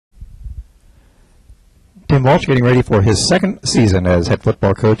Tim Walsh getting ready for his second season as head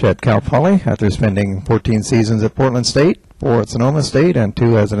football coach at Cal Poly after spending 14 seasons at Portland State, 4 at Sonoma State, and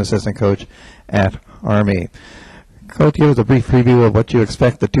 2 as an assistant coach at Army. Coach, give us a brief preview of what you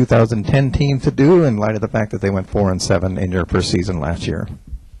expect the 2010 team to do in light of the fact that they went 4-7 in your first season last year.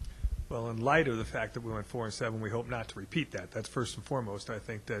 Well, in light of the fact that we went 4-7, we hope not to repeat that. That's first and foremost. I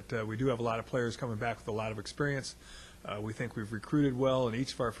think that we do have a lot of players coming back with a lot of experience. We think we've recruited well in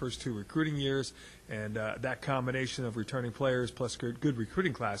each of our first 2 recruiting years, and that combination of returning players plus good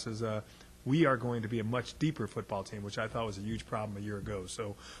recruiting classes, we are going to be a much deeper football team, which I thought was a huge problem a year ago.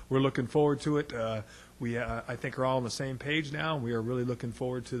 So we're looking forward to it. We, I think, are all on the same page now. We are really looking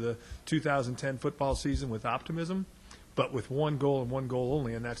forward to the 2010 football season with optimism, but with one goal and one goal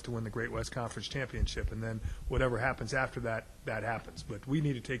only, and that's to win the Great West Conference Championship. And then whatever happens after that, that happens. But we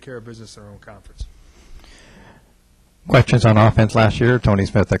need to take care of business in our own conference. Questions on offense last year. Tony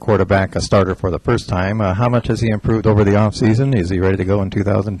Smith, at quarterback, a starter for the first time. How much has he improved over the offseason? Is he ready to go in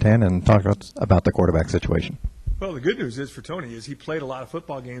 2010? And talk about the quarterback situation. Well, the good news is for Tony is he played a lot of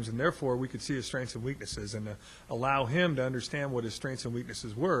football games, and therefore we could see his strengths and weaknesses and allow him to understand what his strengths and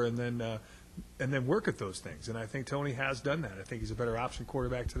weaknesses were, and then work at those things. And I think Tony has done that. I think he's a better option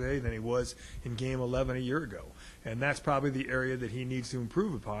quarterback today than he was in Game 11 a year ago. And that's probably the area that he needs to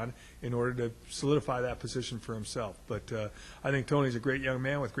improve upon in order to solidify that position for himself. But I think Tony's a great young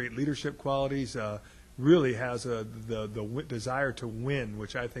man with great leadership qualities, really has the desire to win,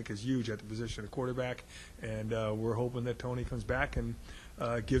 which I think is huge at the position of quarterback. And we're hoping that Tony comes back and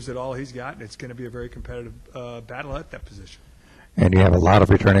gives it all he's got, and it's going to be a very competitive battle at that position. And you have a lot of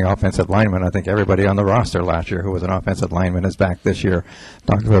returning offensive linemen. I think everybody on the roster last year who was an offensive lineman is back this year.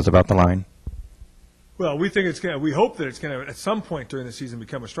 Talk to us about the line. Well, we think we hope that it's going to, at some point during the season,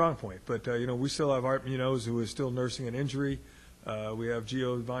 become a strong point. But, we still have Art Munoz, who is still nursing an injury. We have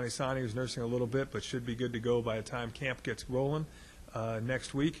Gio Vanisani, who's nursing a little bit, but should be good to go by the time camp gets rolling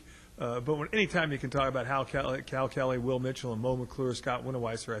next week. But anytime you can talk about Cal Kelly, Will Mitchell, and Mo McClure, Scott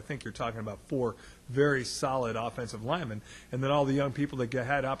Winneweisser, I think you're talking about 4 very solid offensive linemen, and then all the young people that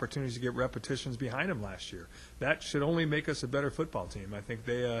had opportunities to get repetitions behind them last year. That should only make us a better football team. I think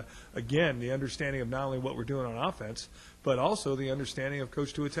they, again, the understanding of not only what we're doing on offense, but also the understanding of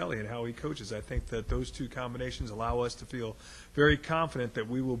Coach Tuatelli and how he coaches. I think that those 2 combinations allow us to feel very confident that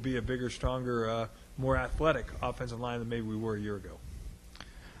we will be a bigger, stronger, more athletic offensive line than maybe we were a year ago.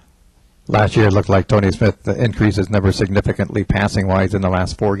 Last year, it looked like Tony Smith increased his numbers significantly passing-wise in the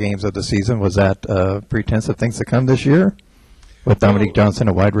last 4 games of the season. Was that a pretense of things to come this year with Dominique Johnson,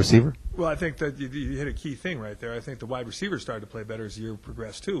 a wide receiver? Well, I think that you hit a key thing right there. I think the wide receivers started to play better as the year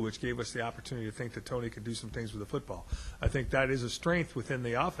progressed, too, which gave us the opportunity to think that Tony could do some things with the football. I think that is a strength within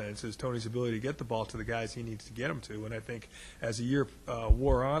the offense, is Tony's ability to get the ball to the guys he needs to get them to. And I think as the year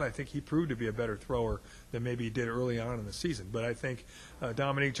wore on, I think he proved to be a better thrower than maybe he did early on in the season. But I think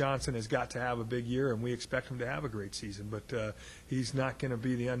Dominique Johnson has got to have a big year, and we expect him to have a great season. But he's not going to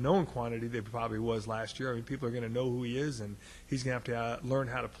be the unknown quantity that he probably was last year. I mean, people are going to know who he is, and he's going to have to learn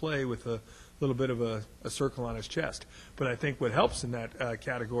how to play with a little bit of a circle on his chest. But I think what helps in that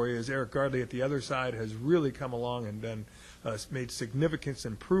category is Eric Gardley at the other side has really come along and done made significant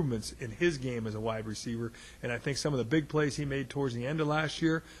improvements in his game as a wide receiver. And I think some of the big plays he made towards the end of last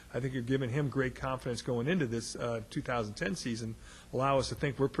year, I think have given him great confidence going into this 2010 season, allow us to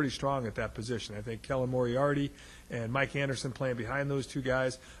think we're pretty strong at that position. I think Kellen Moriarty and Mike Anderson playing behind those 2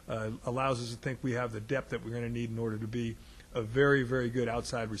 guys allows us to think we have the depth that we're going to need in order to be a very, very good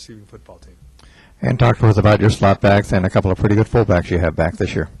outside receiving football team. And talk to us about your slot backs and a couple of pretty good fullbacks you have back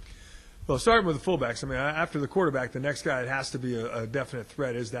this year. Well, starting with the fullbacks, I mean, after the quarterback, the next guy that has to be a definite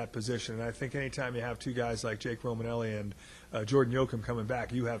threat is that position. And I think anytime you have 2 guys like Jake Romanelli and Jordan Yoakum coming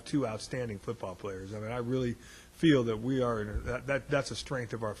back, you have 2 outstanding football players. I mean, I really feel that we are that's a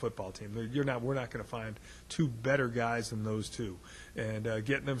strength of our football team. We're not going to find 2 better guys than those 2, and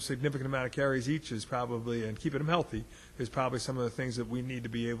getting them a significant amount of carries each is probably, and keeping them healthy is probably some of the things that we need to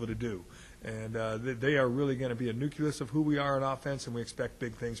be able to do. And they are really going to be a nucleus of who we are in offense, and we expect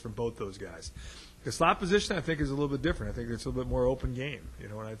big things from both those guys. The slot position, I think, is a little bit different. I think it's a little bit more open game,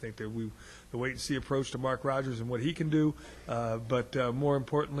 and I think that the wait-and-see approach to Mark Rogers and what he can do. But more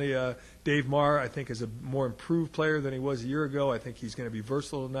importantly, Dave Marr, I think, is a more improved player than he was a year ago. I think he's going to be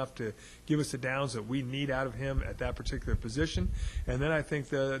versatile enough to give us the downs that we need out of him at that particular position. And then I think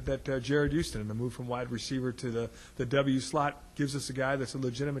that Jared Houston, the move from wide receiver to the W slot, gives us a guy that's a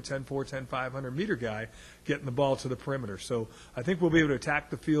legitimate 10-4, 10-5, 100-meter guy getting the ball to the perimeter. So I think we'll be able to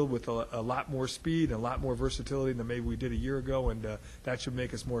attack the field with a lot more speed and a lot more versatility than maybe we did a year ago, and that should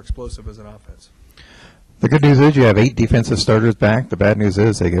make us more explosive as an offense. The good news is you have 8 defensive starters back. The bad news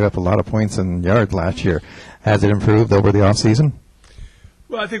is they gave up a lot of points and yards last year. Has it improved over the offseason?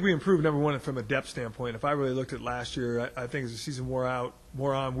 Well, I think we improved, number one, from a depth standpoint. If I really looked at last year, I think as the season wore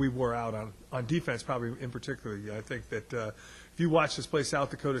on, we wore out on defense, probably in particular. I think that if you watched us play South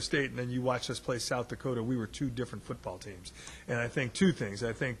Dakota State and then you watched us play South Dakota, we were 2 different football teams. And I think 2 things.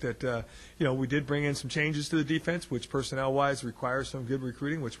 I think that, we did bring in some changes to the defense, which personnel-wise requires some good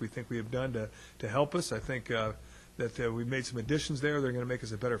recruiting, which we think we have done to help us. I think that we made some additions there. They're going to make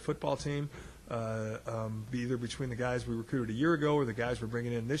us a better football team. Either between the guys we recruited a year ago or the guys we're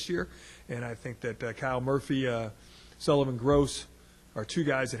bringing in this year. And I think that Kyle Murphy, Sullivan Gross are 2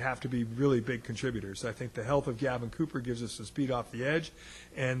 guys that have to be really big contributors. I think the health of Gavin Cooper gives us some speed off the edge,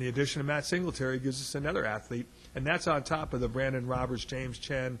 and the addition of Matt Singletary gives us another athlete, and that's on top of the Brandon Roberts, James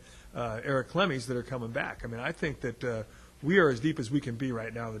Chen, Eric Clemmies that are coming back. I mean, I think that we are as deep as we can be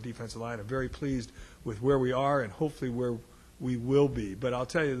right now on the defensive line. I'm very pleased with where we are and hopefully where we will be. But I'll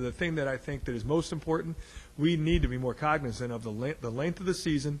tell you, the thing that I think that is most important, we need to be more cognizant of the length of the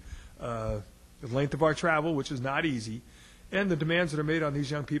season, the length of our travel, which is not easy, and the demands that are made on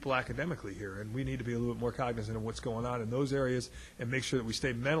these young people academically here. And we need to be a little bit more cognizant of what's going on in those areas and make sure that we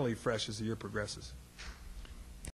stay mentally fresh as the year progresses.